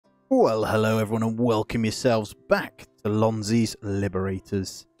Well, hello everyone and welcome yourselves back to Lonzi's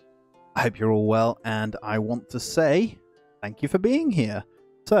Liberators. I hope you're all well and I want to say thank you for being here.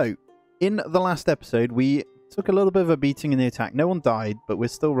 So, in the last episode we took a little bit of a beating in the attack. No one died, but we're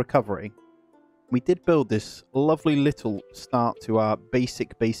still recovering. We did build this lovely little start to our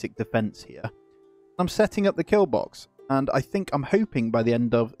basic defense here. I'm setting up the kill box and I'm hoping by the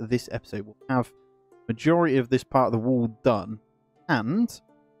end of this episode we'll have majority of this part of the wall done, and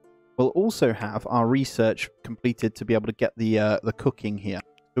we'll also have our research completed to be able to get the cooking here.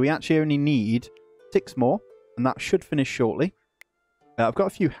 So we actually only need 6 more, and that should finish shortly. I've got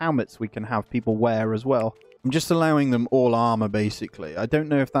a few helmets we can have people wear as well. I'm just allowing them all armor, basically. I don't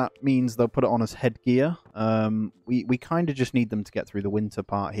know if that means they'll put it on as headgear. We kind of just need them to get through the winter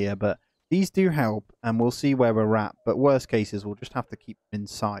part here, but these do help, and we'll see where we're at. But worst cases, we'll just have to keep them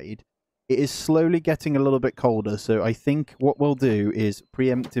inside. It is slowly getting a little bit colder, so I think what we'll do is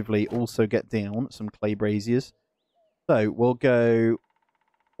preemptively also get down some clay braziers. So we'll go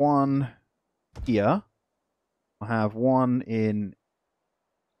one here. We'll have one in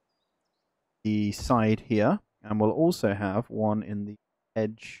the side here, and we'll also have one in the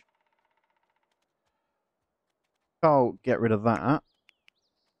edge. I'll get rid of that.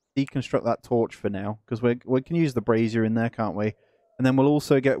 Deconstruct that torch for now, because we can use the brazier in there, can't we? And then we'll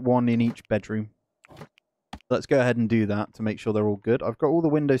also get one in each bedroom. Let's go ahead and do that to make sure they're all good. I've got all the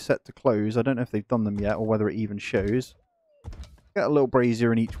windows set to close. I don't know if they've done them yet or whether it even shows. Get a little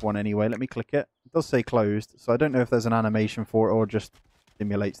brazier in each one anyway. Let me click it. It does say closed, so I don't know if there's an animation for it or just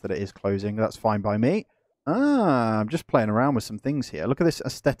simulates that it is closing. That's fine by me. I'm just playing around with some things here. Look at this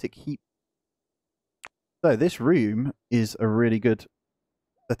aesthetic heat. So this room is a really good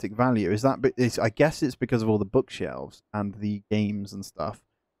aesthetic value. Is that? I guess it's because of all the bookshelves and the games and stuff.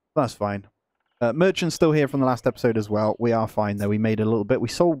 That's fine. Merchant's still here from the last episode as well. We are fine though. We made a little bit. We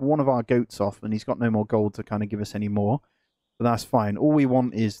sold one of our goats off, and he's got no more gold to kind of give us any more. But that's fine. All we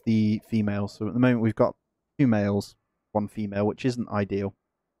want is the females. So at the moment we've got 2 males, 1 female, which isn't ideal.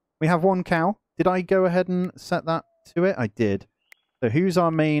 We have 1 cow. Did I go ahead and set that to it? I did. So who's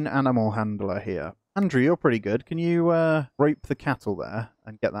our main animal handler here? Andrew, you're pretty good. Can you rope the cattle there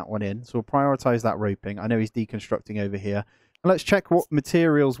and get that one in? So we'll prioritise that roping. I know he's deconstructing over here. And let's check what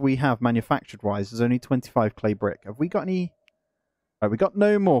materials we have manufactured-wise. There's only 25 clay brick. Have we got any? Right, we got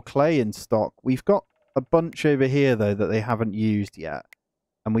no more clay in stock. We've got a bunch over here, though, that they haven't used yet.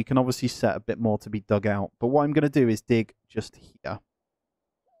 And we can obviously set a bit more to be dug out. But what I'm going to do is dig just here.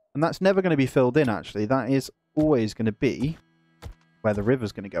 And that's never going to be filled in, actually. That is always going to be where the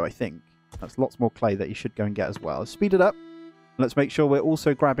river's going to go, I think. That's lots more clay that you should go and get as well. Let's speed it up. Let's make sure we're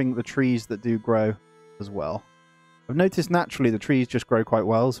also grabbing the trees that do grow as well. I've noticed naturally the trees just grow quite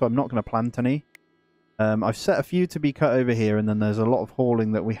well, so I'm not going to plant any. I've set a few to be cut over here, and then there's a lot of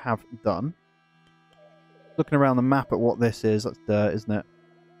hauling that we have done. Looking around the map at what this is, that's dirt, isn't it?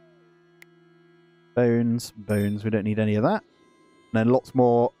 Bones, we don't need any of that. And then lots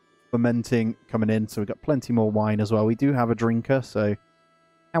more fermenting coming in, so we've got plenty more wine as well. We do have a drinker, so...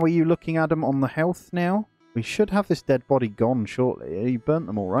 How are you looking, Adam, on the health now? We should have this dead body gone shortly. You burnt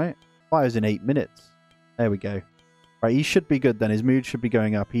them all, right? Fires in 8 minutes. There we go. Right, he should be good then. His mood should be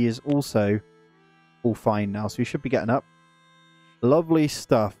going up. He is also all fine now, so he should be getting up. Lovely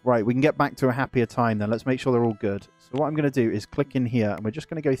stuff. Right, we can get back to a happier time then. Let's make sure they're all good. So what I'm going to do is click in here, and we're just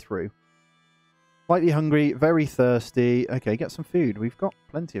going to go through. Slightly hungry, very thirsty. Okay, get some food. We've got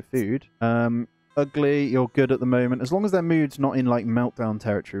plenty of food. Ugly, you're good at the moment. As long as their mood's not in, like, meltdown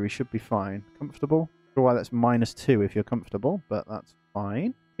territory, we should be fine. Comfortable? Not sure why that's -2 if you're comfortable, but that's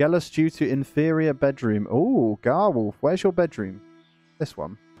fine. Jealous due to inferior bedroom. Oh, Garwolf, where's your bedroom? This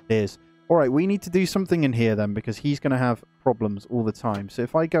one. It is. Alright, we need to do something in here then, because he's going to have problems all the time. So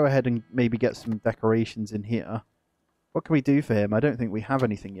if I go ahead and maybe get some decorations in here, what can we do for him? I don't think we have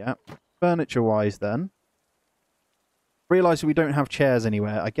anything yet. Furniture-wise then. Realise that we don't have chairs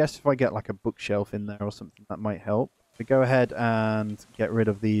anywhere. I guess if I get like a bookshelf in there or something, that might help. We go ahead and get rid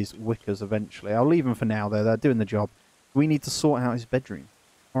of these wickers eventually. I'll leave them for now, though. They're doing the job. We need to sort out his bedroom.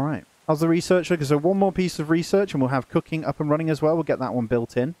 All right. How's the research looking? So one more piece of research and we'll have cooking up and running as well. We'll get that one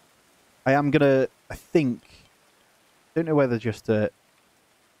built in. I am going to, I don't know whether just to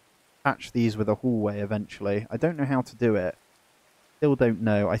patch these with a hallway eventually. I don't know how to do it. Still don't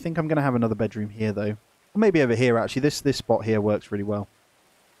know. I think I'm going to have another bedroom here, though. Or maybe over here, actually. This spot here works really well.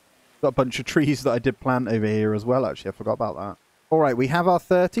 Got a bunch of trees that I did plant over here as well, actually. I forgot about that. All right, we have our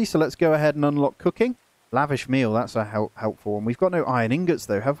 30, so let's go ahead and unlock cooking. Lavish meal, that's a helpful one. We've got no iron ingots,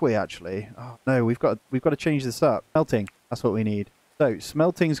 though, have we, actually? Oh, no, we've got to change this up. Smelting, that's what we need. So,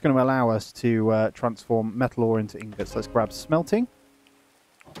 smelting is going to allow us to transform metal ore into ingots. Let's grab smelting.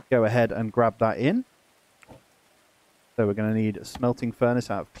 go ahead and grab that in. So we're going to need a smelting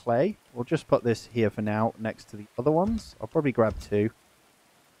furnace out of clay. We'll just put this here for now next to the other ones. I'll probably grab 2.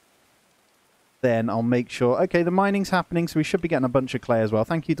 Then I'll make sure... Okay, the mining's happening, so we should be getting a bunch of clay as well.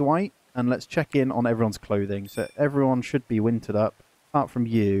 Thank you, Dwight. And let's check in on everyone's clothing. So everyone should be wintered up, apart from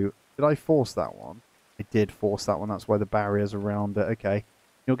you. Did I force that one? I did force that one. That's why the barrier's around it. Okay.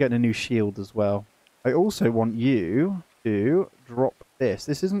 You're getting a new shield as well. I also want you to drop this.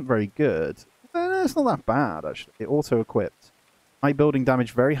 This isn't very good. It's not that bad, actually. It auto-equipped. High building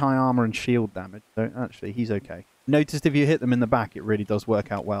damage, very high armor and shield damage. So actually, he's okay. Noticed if you hit them in the back, it really does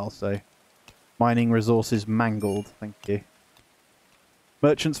work out well. So mining resources mangled. Thank you.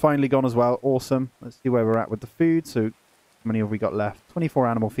 Merchant's finally gone as well. Awesome. Let's see where we're at with the food. So how many have we got left? 24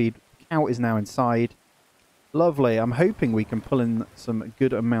 animal feed. The cow is now inside. Lovely. I'm hoping we can pull in some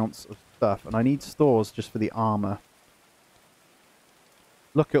good amounts of stuff. And I need stores just for the armor.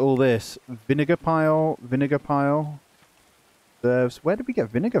 Look at all this. Vinegar pile. Vinegar pile. Preserves. Where did we get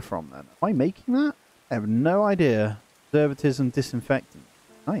vinegar from then? Am I making that? I have no idea. Preservatives and disinfectant.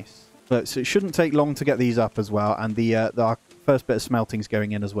 Nice. So it shouldn't take long to get these up as well. And our first bit of smelting's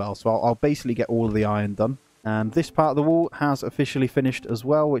going in as well. So I'll basically get all of the iron done. And this part of the wall has officially finished as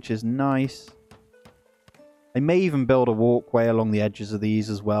well, which is nice. I may even build a walkway along the edges of these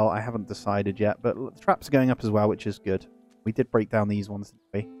as well. I haven't decided yet. But the traps are going up as well, which is good. We did break down these ones,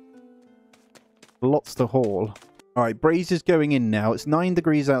 didn't we? Lots to haul. Alright, brazier's going in now. It's 9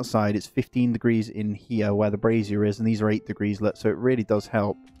 degrees outside. It's 15 degrees in here where the brazier is. And these are 8 degrees lit, so it really does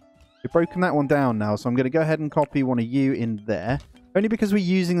help. We've broken that one down now, so I'm going to go ahead and copy one of you in there. Only because we're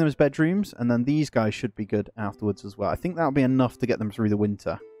using them as bedrooms, and then these guys should be good afterwards as well. I think that'll be enough to get them through the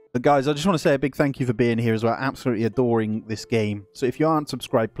winter. But guys, I just want to say a big thank you for being here as well. Absolutely adoring this game. So if you aren't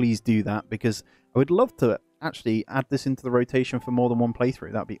subscribed, please do that, because I would love to actually add this into the rotation for more than one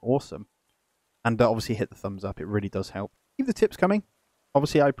playthrough. That'd be awesome. And obviously hit the thumbs up. It really does help. Keep the tips coming.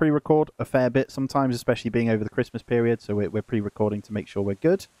 Obviously, I pre-record a fair bit sometimes, especially being over the Christmas period. So we're pre-recording to make sure we're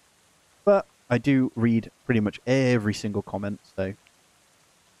good. But I do read pretty much every single comment. So,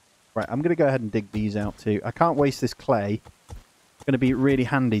 right, I'm going to go ahead and dig these out too. I can't waste this clay. It's going to be really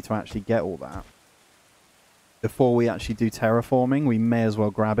handy to actually get all that. Before we actually do terraforming, we may as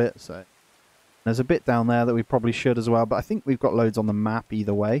well grab it. So there's a bit down there that we probably should as well. But I think we've got loads on the map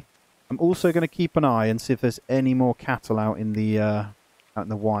either way. I'm also going to keep an eye and see if there's any more cattle out in the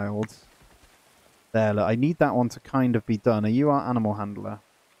wilds. There, look, I need that one to kind of be done. Are you our animal handler?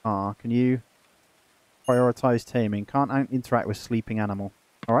 Can you prioritize taming? Can't interact with sleeping animal.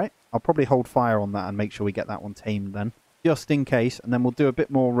 All right, I'll probably hold fire on that and make sure we get that one tamed then, just in case. And then we'll do a bit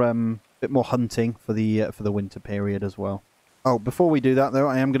more hunting for the winter period as well. Oh, before we do that though,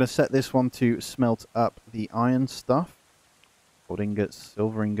 I am going to set this one to smelt up the iron stuff. Gold ingots,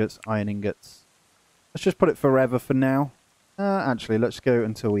 silver ingots, iron ingots. Let's just put it forever for now. Actually, let's go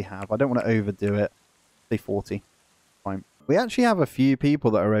until we have. I don't want to overdo it. Say 40. Fine. We actually have a few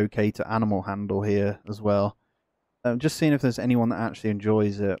people that are okay to animal handle here as well. Just seeing if there's anyone that actually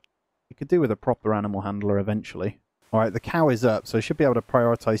enjoys it. We could do with a proper animal handler eventually. Alright, the cow is up, so I should be able to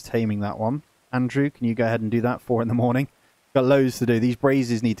prioritize taming that one. Andrew, can you go ahead and do that? 4 in the morning. Got loads to do. These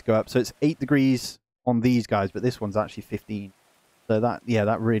braziers need to go up. So it's 8 degrees on these guys, but this one's actually 15. So that, yeah,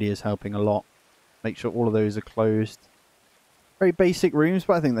 that really is helping a lot. Make sure all of those are closed. Very basic rooms,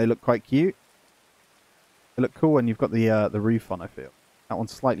 but I think they look quite cute. They look cool when you've got the roof on, I feel. That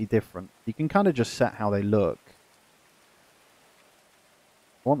one's slightly different. You can kind of just set how they look.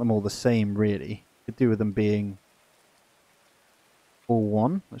 I want them all the same, really. Could do with them being all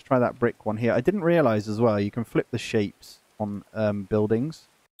one. Let's try that brick one here. I didn't realize as well, you can flip the shapes on buildings,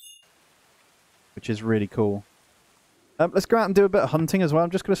 which is really cool. Let's go out and do a bit of hunting as well.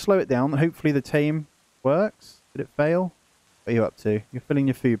 I'm just going to slow it down. Hopefully the tame works. Did it fail? What are you up to? You're filling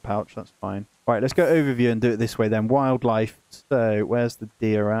your food pouch. That's fine. Right, let's go overview and do it this way then. Wildlife. So, where's the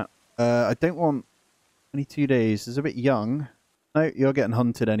deer at? I don't want 22 days. It's a bit young. No, you're getting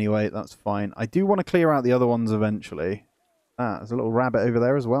hunted anyway. That's fine. I do want to clear out the other ones eventually. There's a little rabbit over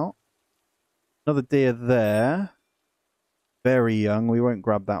there as well. Another deer there. Very young. We won't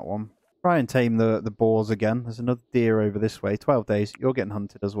grab that one. Try and tame the boars again. There's another deer over this way. 12 days. You're getting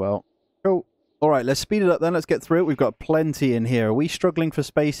hunted as well. Cool. Alright, let's speed it up then. Let's get through it. We've got plenty in here. Are we struggling for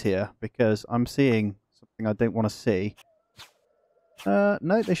space here? Because I'm seeing something I don't want to see.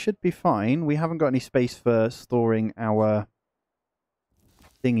 No, they should be fine. We haven't got any space for storing our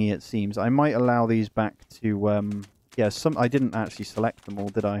thingy, it seems. I might allow these back to... yeah, I didn't actually select them all,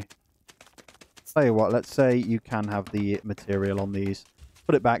 did I? Tell you what, let's say you can have the material on these.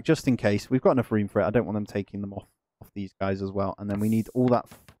 Put it back just in case. We've got enough room for it. I don't want them taking them off off these guys as well. And then we need all that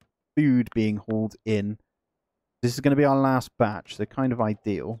food being hauled in. This is going to be our last batch, so kind of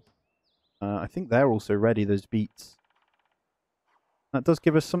ideal. I think they're also ready, those beets. That does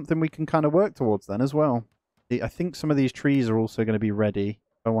give us something we can kind of work towards then as well. I think some of these trees are also going to be ready.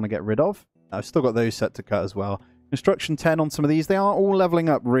 I want to get rid of. I've still got those set to cut as well. Construction 10 on some of these. They are all leveling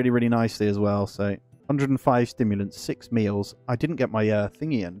up really, really nicely as well. So 105 stimulants, 6 meals. I didn't get my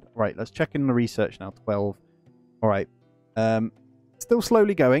thingy in. Right, let's check in the research now. 12. All right. Still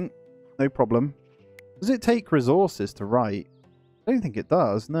slowly going. No problem. Does it take resources to write? I don't think it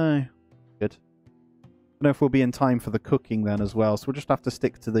does. No. Good. I don't know if we'll be in time for the cooking then as well. So we'll just have to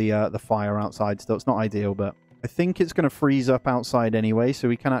stick to the fire outside still. It's not ideal, but I think it's going to freeze up outside anyway. So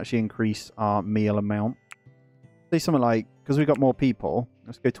we can actually increase our meal amount. Say something like, because we've got more people,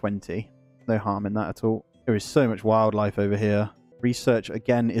 let's go 20. No harm in that at all. There is so much wildlife over here. Research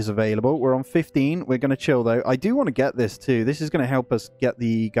again is available. We're on 15. We're going to chill though. I do want to get this too. This is going to help us get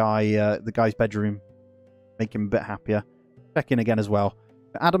the guy's bedroom. Make him a bit happier. Check in again as well.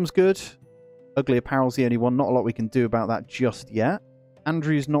 Adam's good. Ugly Apparel's the only one. Not a lot we can do about that just yet.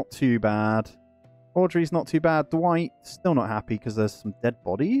 Andrew's not too bad. Audrey's not too bad. Dwight, still not happy because there's some dead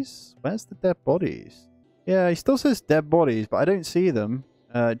bodies. Where's the dead bodies? Yeah, he still says dead bodies, but I don't see them.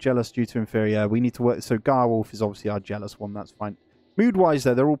 Jealous due to inferior. We need to work. So Garwolf is obviously our jealous one. That's fine. Mood-wise,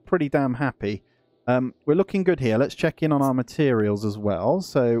 though, they're all pretty damn happy. We're looking good here. Let's check in on our materials as well.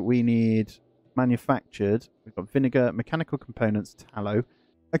 So we need manufactured. We've got vinegar, mechanical components, tallow.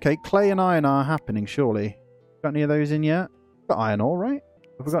 Okay, clay and iron are happening, surely. Got any of those in yet? Got iron ore, right?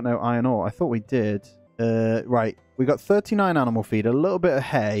 Have we got no iron ore? I thought we did. Right. We got 39 animal feed, a little bit of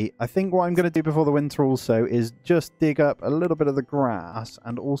hay. I think what I'm going to do before the winter also is just dig up a little bit of the grass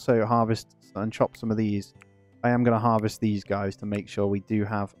and also harvest and chop some of these. I am going to harvest these guys to make sure we do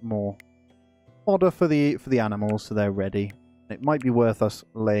have more fodder for the animals so they're ready. It might be worth us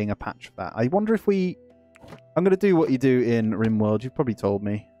laying a patch of that. I wonder if we... I'm going to do what you do in RimWorld. You've probably told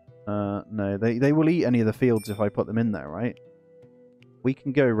me. No, they will eat any of the fields if I put them in there, right? We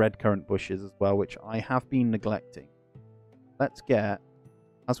can go red currant bushes as well, which I have been neglecting. Let's get,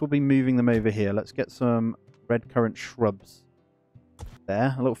 as we'll be moving them over here, let's get some red currant shrubs.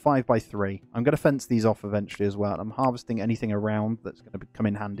 There, a little 5x3. I'm going to fence these off eventually as well. I'm harvesting anything around that's going to come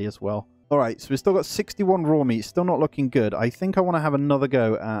in handy as well. Alright, so we've still got 61 raw meat. Still not looking good. I think I want to have another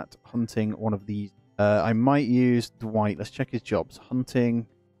go at hunting one of these. I might use Dwight. Let's check his jobs. Hunting.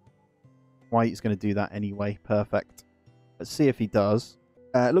 Dwight is going to do that anyway. Perfect. Let's see if he does.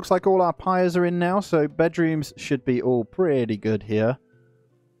 It looks like all our pyres are in now, so bedrooms should be all pretty good here.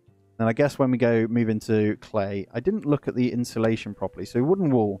 And I guess when we go move into clay, I didn't look at the insulation properly. So wooden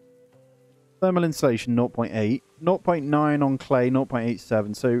wall, thermal insulation 0.8, 0.9 on clay,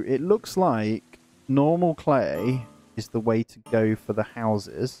 0.87. So it looks like normal clay is the way to go for the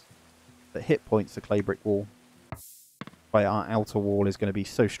houses. But hit points the clay brick wall. Right, our outer wall is going to be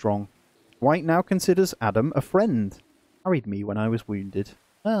so strong. Dwight now considers Adam a friend. Carried me when I was wounded.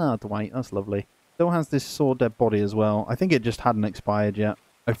 Ah, Dwight, that's lovely. Still has this sore dead body as well. I think it just hadn't expired yet.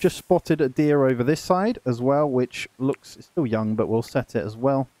 I've just spotted a deer over this side as well, which looks still young, but we'll set it as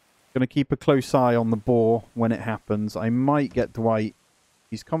well. Going to keep a close eye on the boar when it happens. I might get Dwight.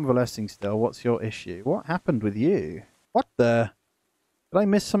 He's convalescing still. What's your issue? What happened with you? What the? Did I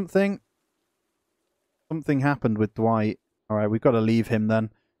miss something? Something happened with Dwight. All right, we've got to leave him then.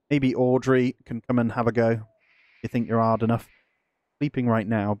 Maybe Audrey can come and have a go. You think you're hard enough? Sleeping right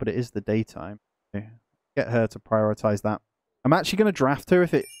now, but it is the daytime. Okay. Get her to prioritize that. I'm actually going to draft her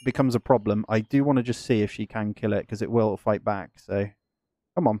if it becomes a problem. I do want to just see if she can kill it, because it will fight back. So,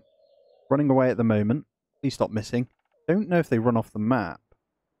 come on. Running away at the moment. Please stop missing. Don't know if they run off the map.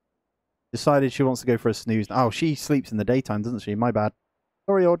 Decided she wants to go for a snooze. Oh, she sleeps in the daytime, doesn't she? My bad.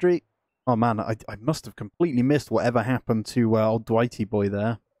 Sorry, Audrey. Oh, man, I must have completely missed whatever happened to old Dwighty boy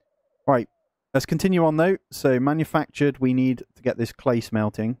there. Right. Let's continue on, though. So, manufactured, we need to get this clay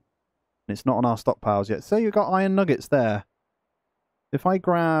smelting. And it's not on our stockpiles yet. So, you've got iron nuggets there. If I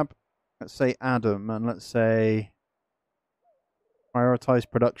grab, let's say, Adam, and let's say prioritize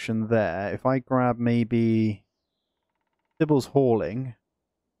production there. If I grab maybe Sybil's hauling,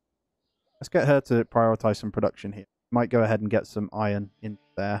 let's get her to prioritize some production here. Might go ahead and get some iron in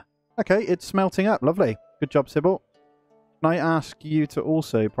there. Okay, it's smelting up. Lovely. Good job, Sybil. Can I ask you to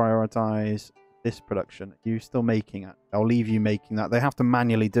also prioritize this production? Are you still making it? I'll leave you making that. They have to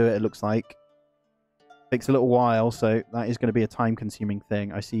manually do it, it looks like. Takes a little while, so that is going to be a time-consuming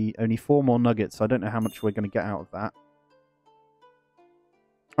thing. I see only 4 more nuggets, so I don't know how much we're going to get out of that.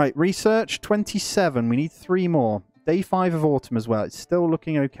 Right, research, 27. We need 3 more. Day 5 of autumn as well. It's still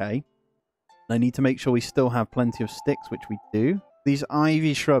looking okay. I need to make sure we still have plenty of sticks, which we do. These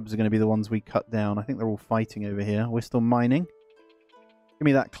ivy shrubs are going to be the ones we cut down. I think they're all fighting over here. We're still mining. Give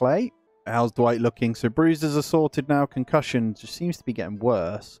me that clay. How's Dwight looking? So bruises are sorted now. Concussion just seems to be getting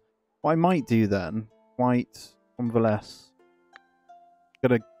worse. What I might do then, Dwight, convalesce.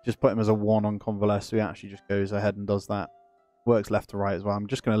 Gonna just put him as a 1 on convalesce, so he actually just goes ahead and does that. Works left to right as well. I'm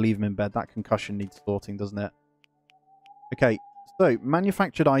just going to leave him in bed. That concussion needs sorting, doesn't it? Okay, so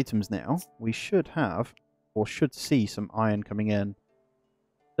manufactured items now. We should have, or should see, some iron coming in.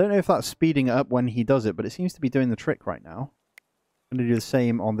 I don't know if that's speeding it up when he does it, but it seems to be doing the trick right now. I'm going to do the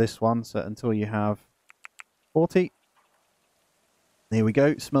same on this one, so until you have 40. There we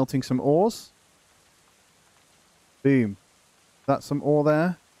go, smelting some ores. Boom. That's some ore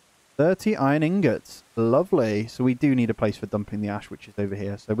there. 30 iron ingots. Lovely. So we do need a place for dumping the ash, which is over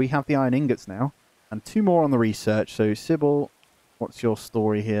here. So we have the iron ingots now. And 2 more on the research. So Sybil, what's your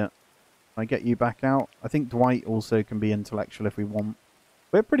story here? Can I get you back out? I think Dwight also can be intellectual if we want.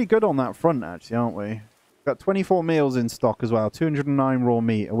 We're pretty good on that front, actually, aren't we? We've got 24 meals in stock as well. 209 raw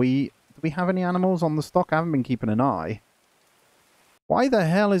meat. Do we have any animals on the stock? I haven't been keeping an eye. Why the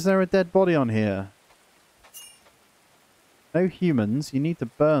hell is there a dead body on here? No humans. You need to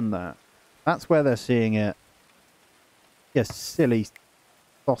burn that. That's where they're seeing it. Yes, silly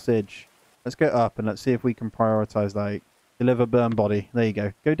sausage. Let's go up and let's see if we can prioritize, like, deliver burn body. There you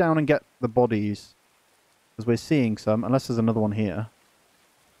go. Go down and get the bodies. Because we're seeing some, unless there's another one here.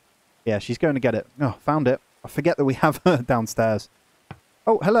 Yeah, she's going to get it. Oh, found it. I forget that we have her downstairs.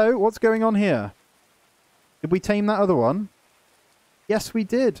 Oh, hello. What's going on here? Did we tame that other one? Yes, we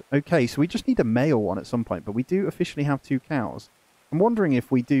did. Okay, so we just need a male one at some point, but we do officially have 2 cows. I'm wondering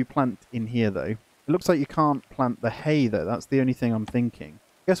if we do plant in here, though. It looks like you can't plant the hay, though. That's the only thing I'm thinking.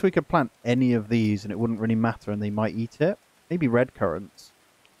 I guess we could plant any of these, and it wouldn't really matter, and they might eat it. Maybe red currants.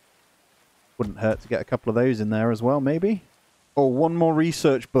 Wouldn't hurt to get a couple of those in there as well, maybe. Oh, one more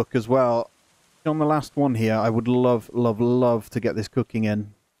research book as well. On the last one here, I would love, love, love to get this cooking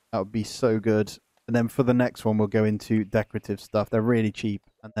in. That would be so good. And then for the next one, we'll go into decorative stuff. They're really cheap.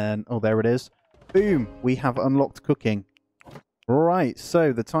 And then, oh, there it is. Boom! We have unlocked cooking. Right,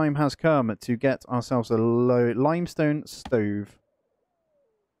 so the time has come to get ourselves a limestone stove.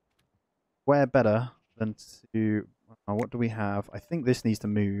 Where better than to... what do we have? I think this needs to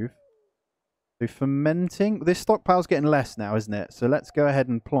move. So fermenting. This stockpile's getting less now, isn't it? So let's go ahead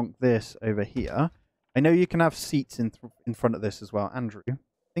and plonk this over here. I know you can have seats in front of this as well. Andrew, I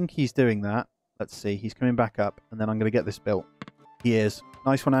think he's doing that. Let's see. He's coming back up, and then I'm going to get this built. He is.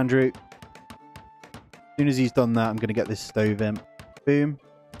 Nice one, Andrew. As soon as he's done that, I'm going to get this stove in. Boom.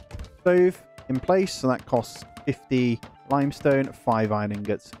 Stove in place. So that costs 50 limestone, 5 iron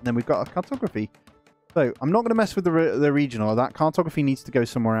ingots. And then we've got a cartography. So I'm not going to mess with the regional. That cartography needs to go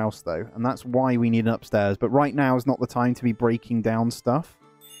somewhere else, though. And that's why we need an upstairs. But right now is not the time to be breaking down stuff.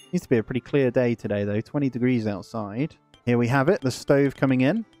 Needs to be a pretty clear day today, though. 20 degrees outside. Here we have it. The stove coming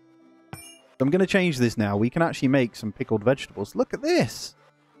in. I'm going to change this now. We can actually make some pickled vegetables. Look at this.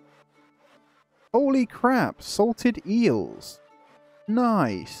 Holy crap. Salted eels.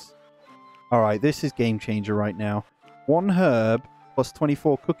 Nice. Alright, this is game changer right now. 1 herb plus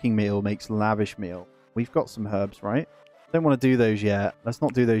 24 cooking meal makes lavish meal. We've got some herbs, right? Don't want to do those yet. Let's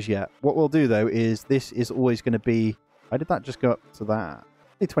not do those yet. What we'll do, though, is this is always going to be... Why did that just go up to that?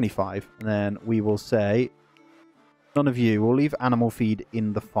 25. And then we will say... None of you. We'll leave animal feed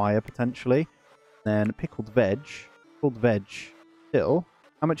in the fire, potentially. Then pickled veg. Pickled veg still.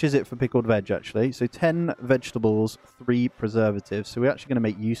 How much is it for pickled veg, actually? So 10 vegetables, 3 preservatives. So we're actually going to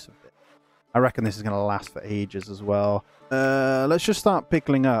make use of it. I reckon this is going to last for ages as well. Let's just start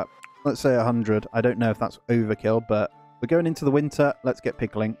pickling up. Let's say 100. I don't know if that's overkill, but we're going into the winter. Let's get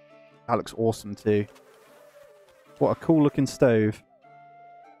pickling. That looks awesome, too. What a cool-looking stove.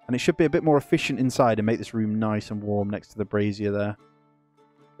 And it should be a bit more efficient inside and make this room nice and warm next to the brazier there.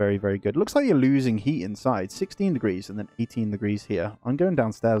 Very, very good. Looks like you're losing heat inside. 16 degrees and then 18 degrees here. I'm going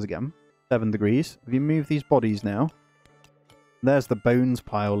downstairs again. 7 degrees. Have you moved these bodies now? There's the bones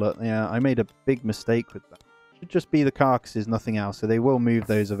pile. Look, yeah, I made a big mistake with that. Should just be the carcasses, nothing else. So they will move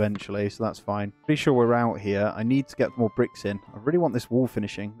those eventually, so that's fine. Pretty sure we're out here. I need to get more bricks in. I really want this wall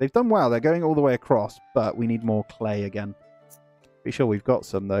finishing. They've done well. They're going all the way across, but we need more clay again. Pretty sure we've got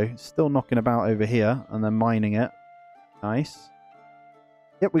some, though. Still knocking about over here, and then mining it. Nice.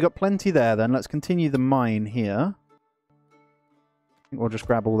 Yep, we got plenty there, then. Let's continue the mine here. I think we'll just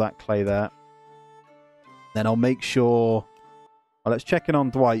grab all that clay there. Then I'll make sure... Well, let's check in on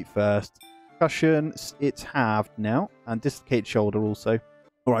Dwight first. Concussion, it's halved now. And dislocated shoulder also.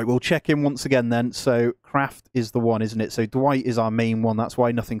 All right, we'll check in once again then. So craft is the one, isn't it? So Dwight is our main one. That's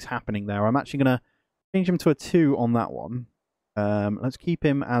why nothing's happening there. I'm actually going to change him to a 2 on that one. Let's keep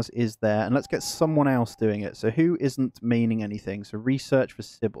him as is there, and let's get someone else doing it. So who isn't maining anything? So research for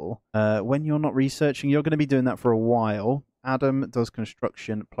Sybil. When you're not researching, you're going to be doing that for a while. Adam does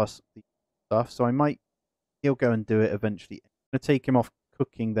construction plus the stuff, so he'll go and do it eventually. I'm going to take him off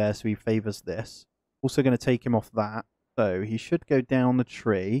cooking there, so he favors this. Also going to take him off that. So he should go down the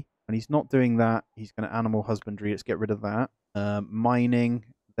tree. When he's not doing that, he's going to animal husbandry. Let's get rid of that. Mining,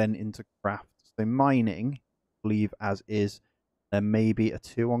 then into craft. So mining, leave as is. Then maybe a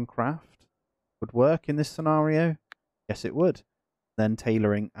 2 on craft would work in this scenario. Yes, it would. Then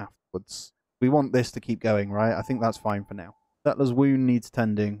tailoring afterwards. We want this to keep going, right? I think that's fine for now. Settler's wound needs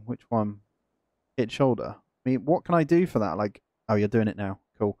tending. Which one? Hit shoulder. I mean, what can I do for that? Like, oh, you're doing it now.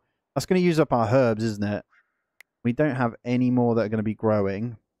 Cool. That's going to use up our herbs, isn't it? We don't have any more that are going to be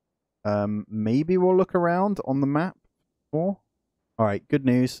growing. Maybe we'll look around on the map more. All right, good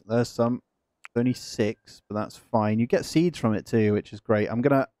news. There's some. It's only 6, but that's fine. You get seeds from it too, which is great. I'm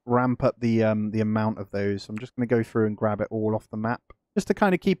going to ramp up the amount of those. I'm just going to go through and grab it all off the map, just to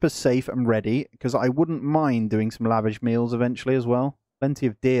kind of keep us safe and ready, because I wouldn't mind doing some lavish meals eventually as well. Plenty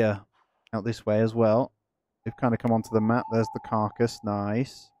of deer out this way as well. They've kind of come onto the map. There's the carcass.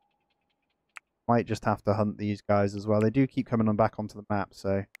 Nice. Might just have to hunt these guys as well. They do keep coming on back onto the map,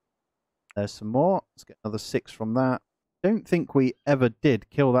 so there's some more. Let's get another 6 from that. Don't think we ever did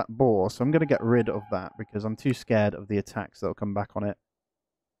kill that boar, so I'm going to get rid of that because I'm too scared of the attacks that'll come back on it.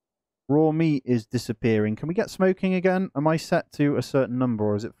 Raw meat is disappearing. Can we get smoking again? Am I set to a certain number,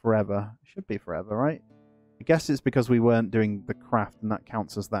 or is it forever? It should be forever, right? I guess it's because we weren't doing the craft, and that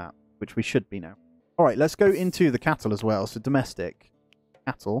counts as that, which we should be now. All right, let's go into the cattle as well. So domestic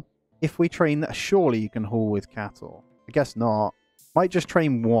cattle. If we train that, surely you can haul with cattle. I guess not. Might just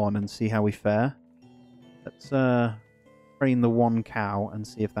train 1 and see how we fare. Let's train the 1 cow and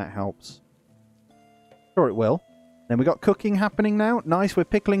see if that helps. Sure it will. Then we got cooking happening now. Nice, we're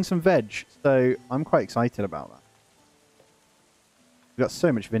pickling some veg. So I'm quite excited about that. We've got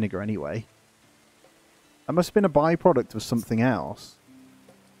so much vinegar anyway. That must have been a byproduct of something else.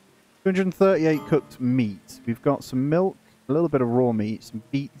 238 cooked meat. We've got some milk, a little bit of raw meat, some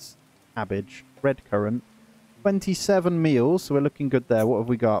beets, cabbage, red currant. 27 meals, so we're looking good there. What have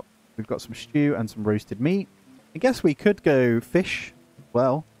we got? We've got some stew and some roasted meat. I guess we could go fish.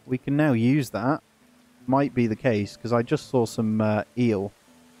 Well, we can now use that. Might be the case, because I just saw some eel.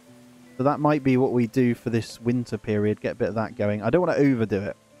 So that might be what we do for this winter period. Get a bit of that going. I don't want to overdo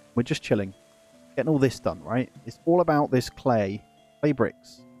it. We're just chilling. Getting all this done, right? It's all about this clay. Clay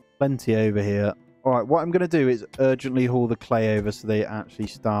bricks. Plenty over here. Alright, what I'm going to do is urgently haul the clay over so they actually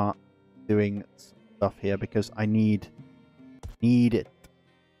start doing stuff here, because I need it.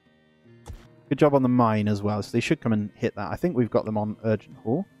 Good job on the mine as well, so they should come and hit that. I think we've got them on urgent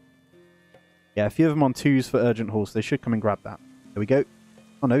haul. Yeah, a few of them on 2s for urgent haul, so they should come and grab that. There we go.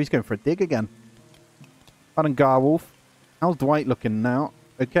 Oh no, he's going for a dig again. Pardon, Garwolf. How's Dwight looking now?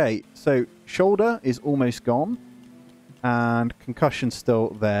 Okay, so shoulder is almost gone. And concussion's still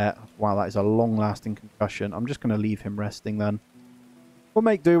there. Wow, that is a long-lasting concussion. I'm just going to leave him resting then. We'll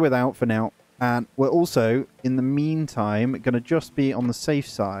make do without for now. And we're also, in the meantime, going to just be on the safe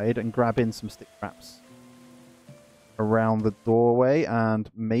side and grab in some stick traps around the doorway and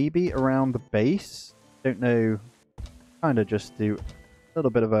maybe around the base. Don't know. Kind of just do a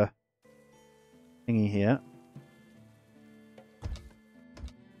little bit of a thingy here.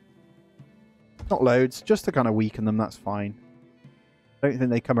 Not loads, just to kind of weaken them, that's fine. Don't think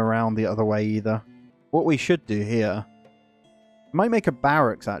they come around the other way either. What we should do here, might make a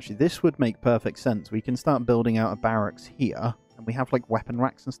barracks actually. This would make perfect sense. We can start building out a barracks here, and we have like weapon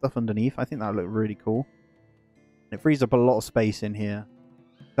racks and stuff underneath. I think that would look really cool. It frees up a lot of space in here.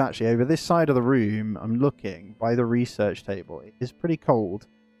 Actually, over this side of the room, I'm looking by the research table. It is pretty cold.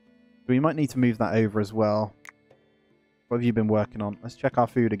 So we might need to move that over as well. What have you been working on? Let's check our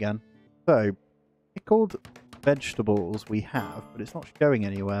food again. So, pickled vegetables we have, but it's not going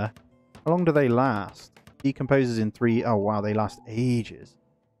anywhere. How long do they last? Decomposes in 3... Oh, wow, they last ages.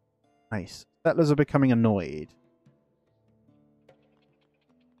 Nice. Settlers are becoming annoyed.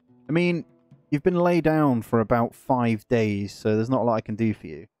 I mean, you've been laid down for about 5 days, so there's not a lot I can do for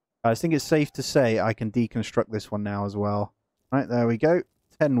you. I think it's safe to say I can deconstruct this one now as well. Right, there we go.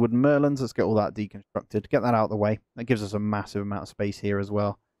 10 wooden merlins. Let's get all that deconstructed. Get that out of the way. That gives us a massive amount of space here as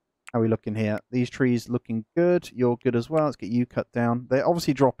well. How are we looking here? These trees looking good. You're good as well. Let's get you cut down. They're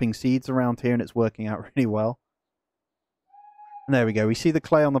obviously dropping seeds around here, and it's working out really well. And there we go. We see the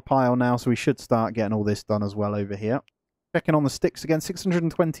clay on the pile now, so we should start getting all this done as well over here. Checking on the sticks again,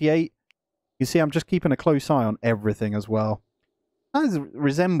 628. You see, I'm just keeping a close eye on everything as well. That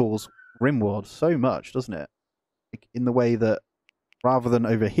resembles Rimworld so much, doesn't it? Like, in the way that rather than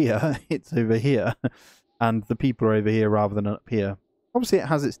over here, it's over here, and the people are over here rather than up here. Obviously, it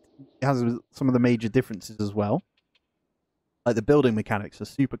has some of the major differences as well. Like the building mechanics are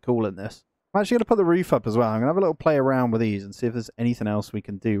super cool in this. I'm actually going to put the roof up as well. I'm going to have a little play around with these and see if there's anything else we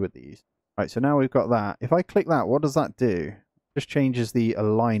can do with these. Right, so now we've got that. If I click that, what does that do? Just changes the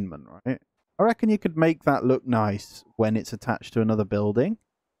alignment, right? I reckon you could make that look nice when it's attached to another building.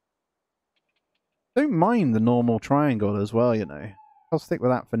 Don't mind the normal triangle as well, you know. I'll stick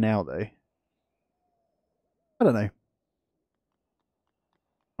with that for now, though. I don't know.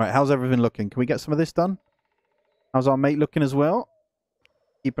 Right, how's everything looking? Can we get some of this done? How's our mate looking as well?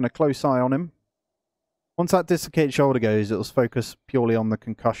 Keeping a close eye on him. Once that dislocated shoulder goes, it'll focus purely on the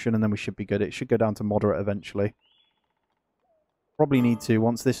concussion, and then we should be good. It should go down to moderate eventually. Probably need to,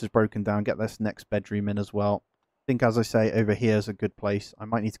 once this is broken down, get this next bedroom in as well. I think, as I say, over here is a good place. I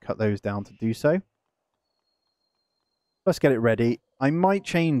might need to cut those down to do so. Let's get it ready. I might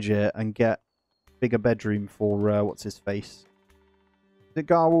change it and get a bigger bedroom for, what's his face? Is it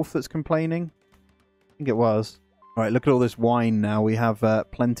Garwolf that's complaining? I think it was. Alright, look at all this wine now. We have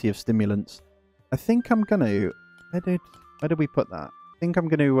plenty of stimulants. I think I'm going to... Where did we put that? I think I'm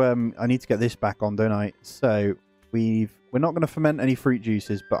going to... I need to get this back on, don't I? So, we're not going to ferment any fruit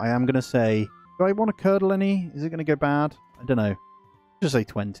juices, but I am going to say... Do I want to curdle any? Is it going to go bad? I don't know. Just say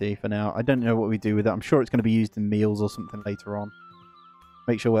 20 for now. I don't know what we do with it. I'm sure it's going to be used in meals or something later on.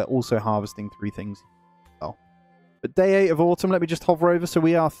 Make sure we're also harvesting 3 things. Oh. But day 8 of autumn, let me just hover over. So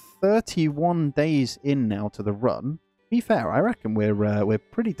we are 31 days in now to the run. To be fair, I reckon we're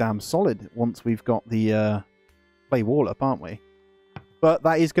pretty damn solid once we've got the clay wall up, aren't we? But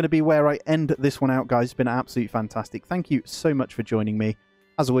that is going to be where I end this one out, guys. It's been absolutely fantastic. Thank you so much for joining me.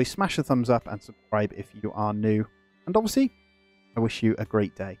 As always, smash a thumbs up and subscribe if you are new. And obviously, I wish you a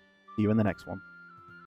great day. See you in the next one.